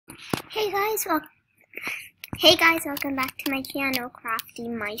Hey guys, welcome back to my channel, Crafty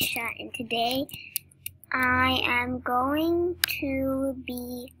Maisha, and today I am going to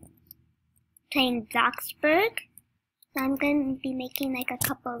be playing Bloxburg. So I'm going to be making like a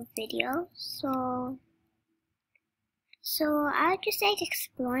couple of videos. So I just like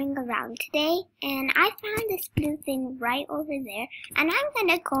exploring around today, and I found this blue thing right over there, and I'm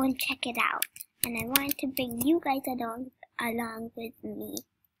gonna go and check it out. And I wanted to bring you guys along with me.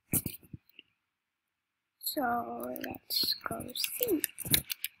 So let's go see.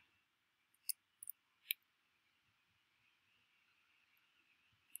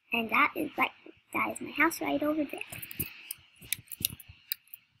 And that is my house right over there.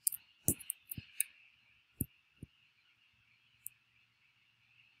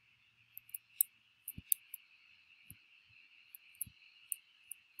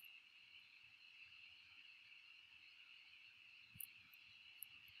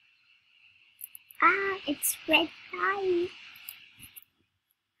 It's red light.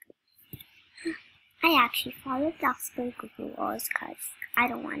 I actually follow Bloxburg rules because I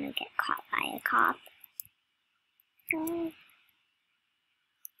don't want to get caught by a cop.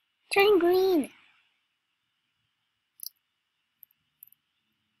 Turn green.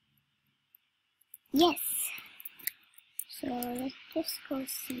 Yes. So let's just go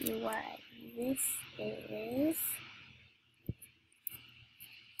see what this is.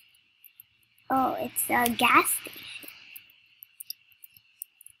 Oh, it's a gas station.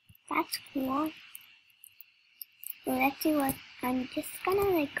 That's cool. So let's see what, I'm just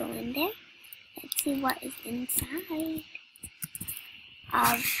gonna go in there. Let's see what is inside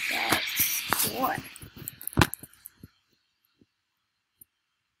of the store.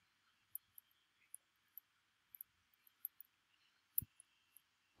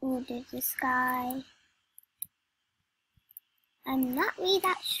 Oh, there's this guy. I'm not really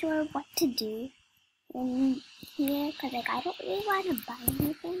that sure what to do in here because I don't really want to buy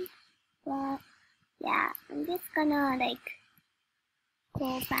anything. But yeah, I'm just gonna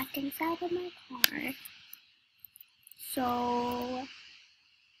go back inside of my car. So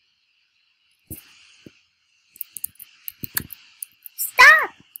stop!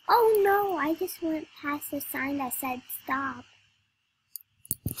 Oh no, I just went past the sign that said stop.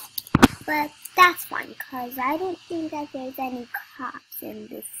 But that's fine, because I don't think that there's any cops in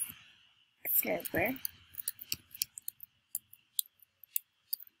this server.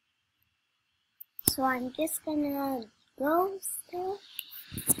 So I'm just gonna go still.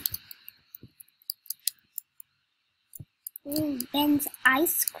 Ooh, Ben's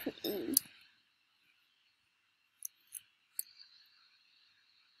ice cream.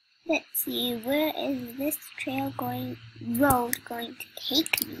 Let's see, where is this road going to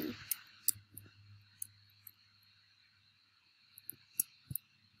take me?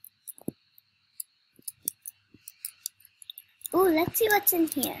 Ooh, let's see what's in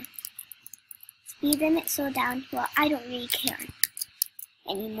here. Speed limit slow down. Well, I don't really care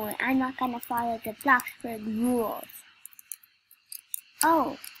anymore. I'm not gonna follow the Bloxburg rules.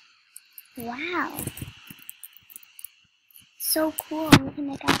 Oh, wow. So cool. We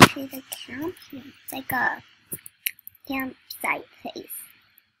can actually camp here. It's like a campsite place.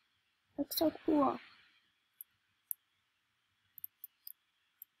 Looks so cool.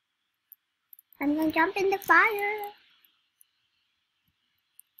 I'm gonna jump in the fire.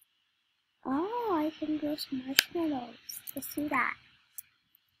 Oh, I can roast marshmallows. Let's do that.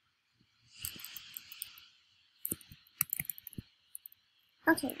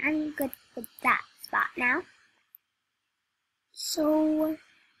 Okay, I'm good with that spot now. So,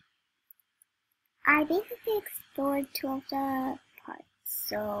 I basically explored 2 of the parts,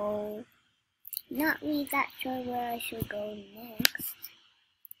 so not really that sure where I should go next.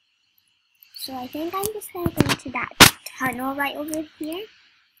 So I think I'm just gonna go into that tunnel right over here.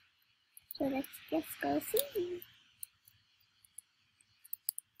 So let's just go see.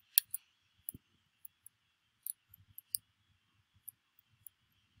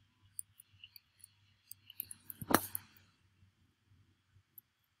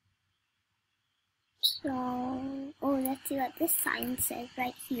 So, oh, let's see what this sign says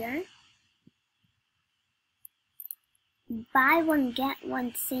right here. Buy one, get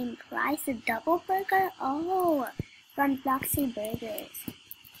one, same price, a double burger? Oh, from Bloxy Burgers.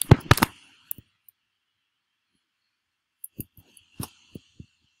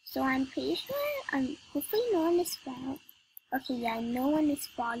 So I'm pretty sure, hopefully no one is following. Okay, yeah, no one is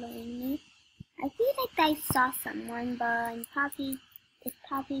following me. I feel like I saw someone, but it's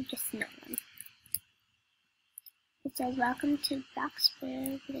probably just no one. It says, welcome to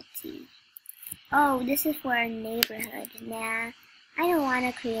Bloxburg. Let's see. Oh, this is for our neighborhood. Nah, I don't want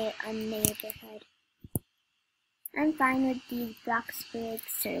to create a neighborhood. I'm fine with these Bloxburg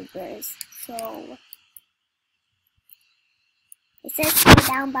servers, so it says slow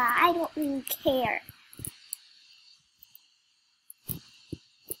down, but I don't really care.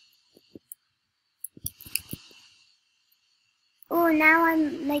 Oh, now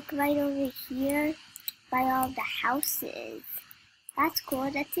I'm like right over here by all the houses. That's cool.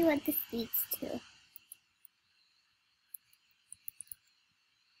 Let's see what this leads to.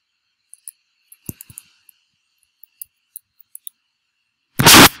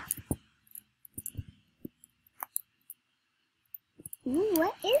 Ooh,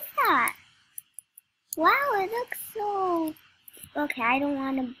 what is that? Wow, it looks so... Okay, I don't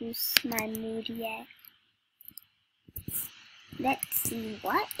want to boost my mood yet. Let's see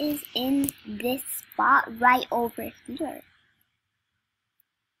what is in this spot right over here.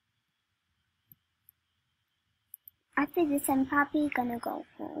 After this, I'm probably gonna go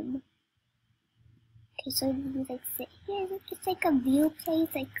home. Okay, so you like sit here. Is it just like a view place?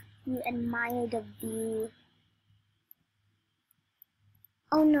 Like you admire the view.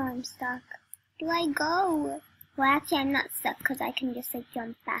 Oh no, I'm stuck. Do I go? Well, actually, I'm not stuck because I can just like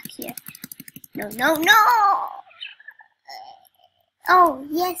jump back here. No, no, no! Oh,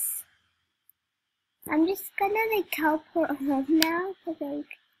 yes. I'm just gonna like teleport home now because like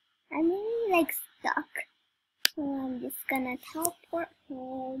I'm really like stuck. So I'm just gonna teleport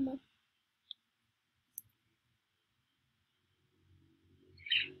home.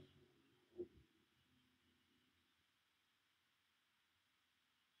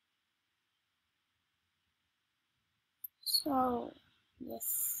 So,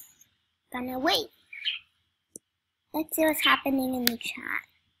 yes. Gonna wait. Let's see what's happening in the chat.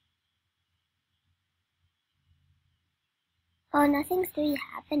 Oh, nothing's really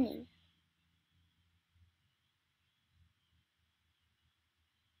happening.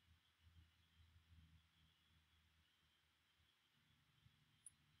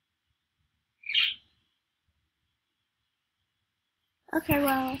 Okay,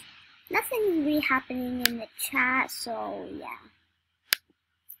 well, nothing's really happening in the chat, so yeah.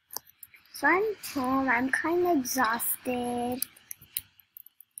 So I'm home, I'm kind of exhausted.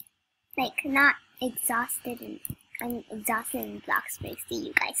 Like, not exhausted, I'm exhausted in Bloxburg. See,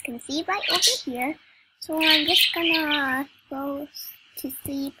 you guys can see right over here. So I'm just gonna go to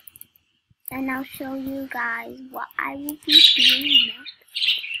sleep, and I'll show you guys what I will be doing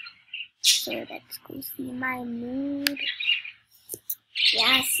next. So let's go see my mood.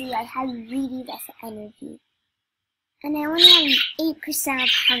 Yeah, see, I have really less energy. And I only have 8% of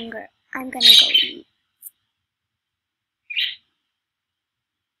hunger. I'm gonna go eat.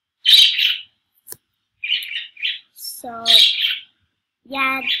 So,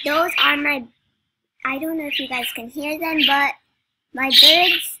 yeah, those are my, I don't know if you guys can hear them, but my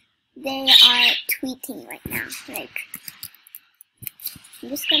birds, they are tweeting right now. Like, I'm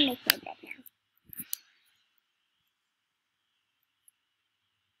just gonna make my bed now.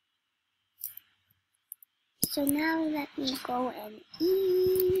 So now let me go and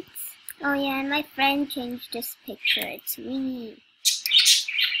eat. Oh yeah, and my friend changed this picture. It's really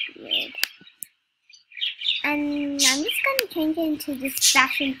weird. And I'm just gonna change it into this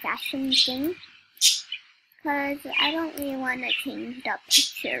fashion thing. Because I don't really want to change the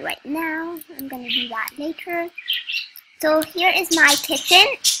picture right now. I'm gonna do that later. So here is my kitchen.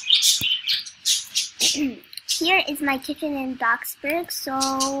 Here is my kitchen in Bloxburg.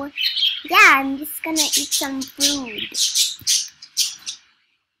 So yeah, I'm just gonna eat some food.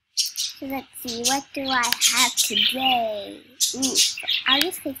 So let's see, what do I have today? Ooh, I'll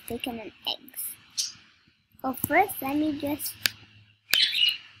just take bacon and eggs. Well, first I'm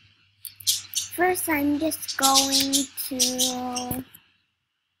just going to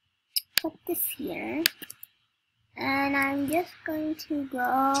put this here. And I'm just going to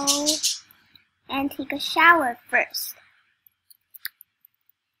go and take a shower first.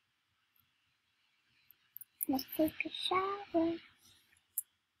 Let's take a shower.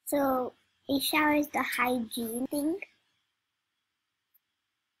 So, a shower is the hygiene thing.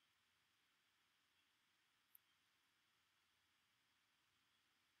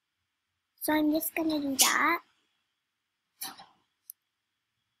 So I'm just gonna do that.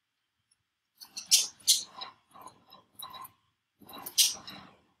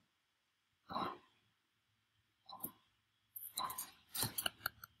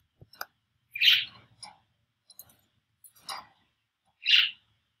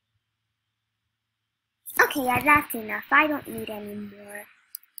 Okay, yeah, that's enough. I don't need any more.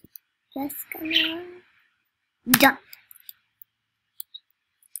 Just gonna... Done.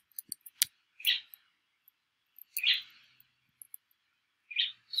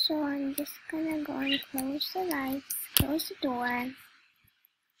 So I'm just gonna go and close the lights, close the door.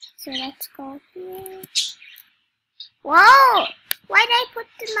 So let's go here. Whoa! Why did I put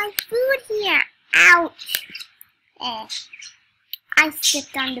my food here? Ouch! Eh. I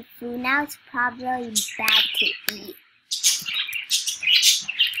stepped on the food. Now it's probably bad to eat.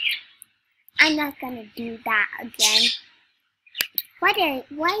 I'm not gonna do that again.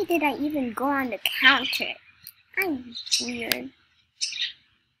 Why did I even go on the counter? I'm weird.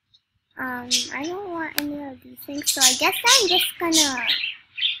 I don't want any of these things, so I guess I'm just gonna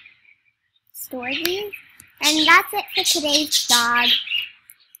store these. And that's it for today's vlog,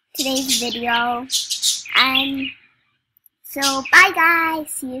 today's video. And so bye guys,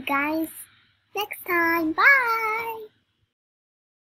 see you guys next time, bye!